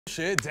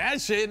Shit,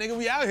 dad shit, nigga,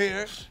 we out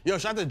here. Yo,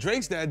 shout out to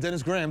Drake's dad,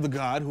 Dennis Graham, the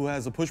god, who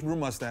has a push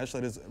broom mustache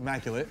that is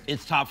immaculate.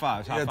 It's top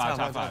five.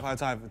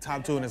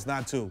 Top two, and it's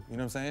not two. You know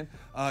what I'm saying?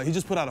 He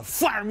just put out a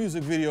fire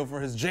music video for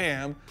his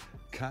jam.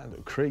 Kind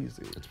of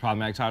crazy. It's a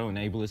problematic title and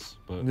ableist,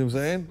 but you know what I'm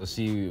saying? Let's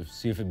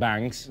see if it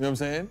bangs. You know what I'm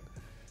saying?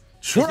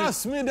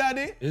 Trust me,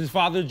 daddy. Is his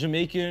father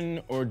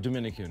Jamaican or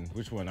Dominican?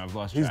 Which one? I've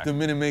lost track. He's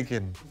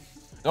Dominican.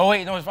 Oh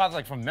wait, no, his father's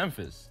like from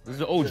Memphis. This is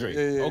the old Drake.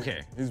 Yeah.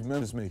 Okay. He's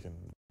Memphis making.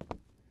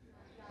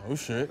 Oh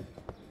shit.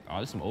 Oh,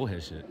 this is some old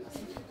head shit.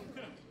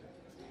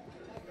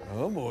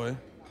 Oh boy.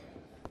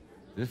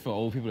 This is for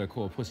old people that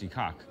call pussy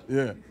cock.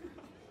 Yeah.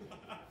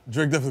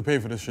 Drake definitely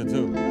paid for this shit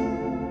too.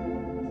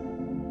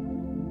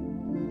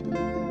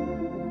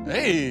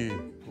 Hey,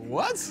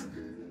 what?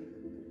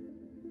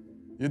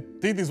 Your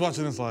Titi's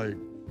watching this like.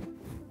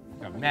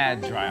 Got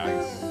mad dry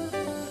ice.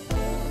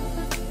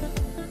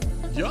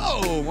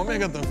 Yo, my man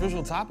got the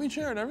official toppy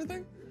chair and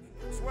everything.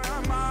 That's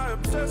where my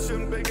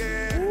obsession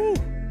began. Ooh,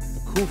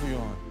 the kufi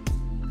on.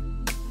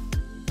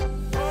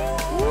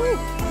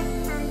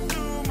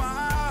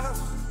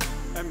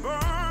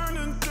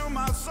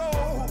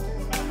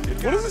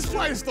 What is this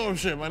Firestorm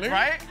shit, my nigga?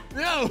 Right?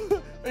 Yo,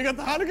 you got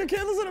the Hanukkah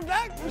candles in the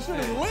back? This shit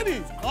is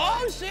litty.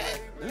 Oh,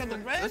 shit. You got the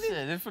brandy?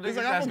 Listen, this for niggas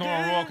like, that's I'ma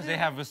going raw give because they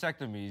have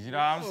vasectomies. You know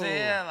what I'm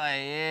saying?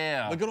 Like,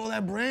 yeah. Look at all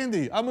that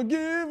brandy. I'ma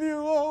give you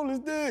all this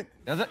dick.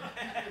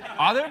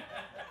 Are there?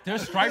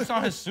 There's stripes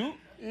on his suit?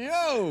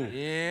 Yo.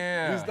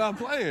 Yeah. He's not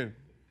playing.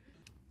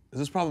 Is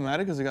this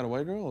problematic because he got a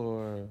white girl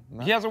or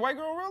not? He has a white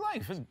girl in real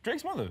life. It's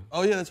Drake's mother.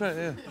 Oh, yeah, that's right,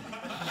 yeah.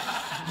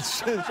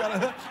 Shit, shout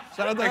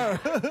out to her.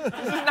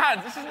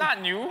 This is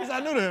not new. It's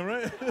not new to him,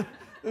 right?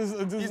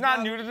 He's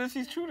not new to this,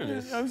 he's true to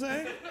this. You know what I'm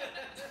saying?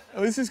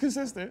 At least he's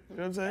consistent, you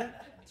know what I'm saying?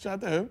 Shout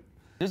out to him.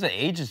 There's an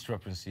age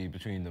discrepancy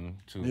between them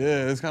two.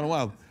 Yeah, it's kind of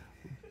wild.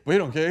 But he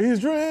don't care.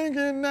 He's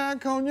drinking that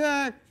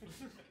cognac.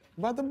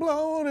 About to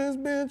blow this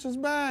bitch's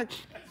back.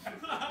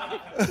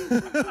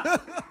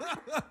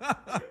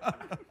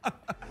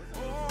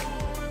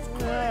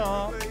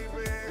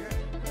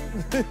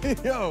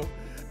 Yo,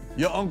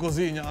 your uncle's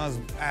eating your aunt's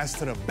ass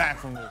to the back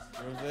from this.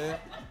 You know what I'm saying?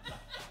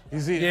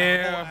 He's eating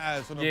her whole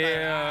ass from the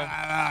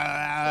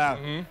back.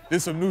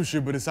 There's some new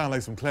shit, but it sounds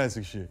like some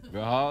classic shit.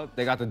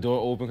 They got the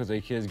door open because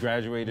their kids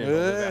graduated.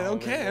 Yeah,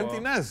 okay, empty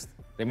nest.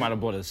 They might have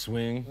bought a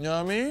swing. You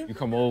know what I mean? You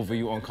come over,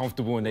 you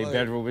uncomfortable in their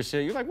bedroom and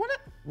shit. You're like, what?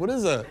 What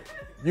is that?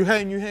 You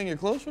hang your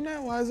clothes from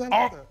that? Why is that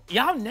like that?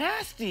 Y'all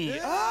nasty.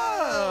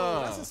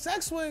 Oh, that's a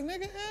sex swing,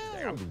 nigga.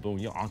 Yeah, I'm just blowing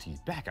your auntie's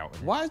back out.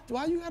 Why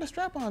you got a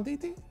strap on,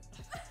 DT?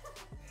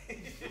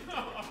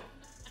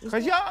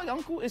 Because y'all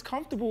uncle is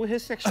comfortable with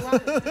his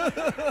sexuality.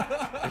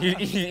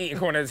 He's eating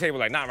corn at the table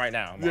like, not right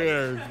now.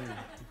 Yeah,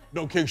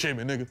 no king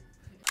shaming, nigga.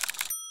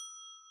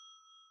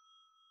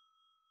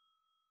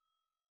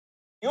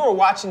 You're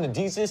watching the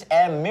Desus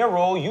and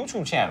Mero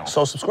YouTube channel.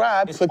 So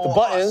subscribe, click the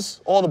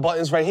buttons, all the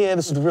buttons right here.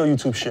 This is the real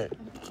YouTube shit. You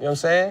know what I'm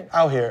saying?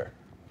 Out here.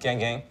 Gang,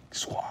 gang.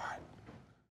 Squad.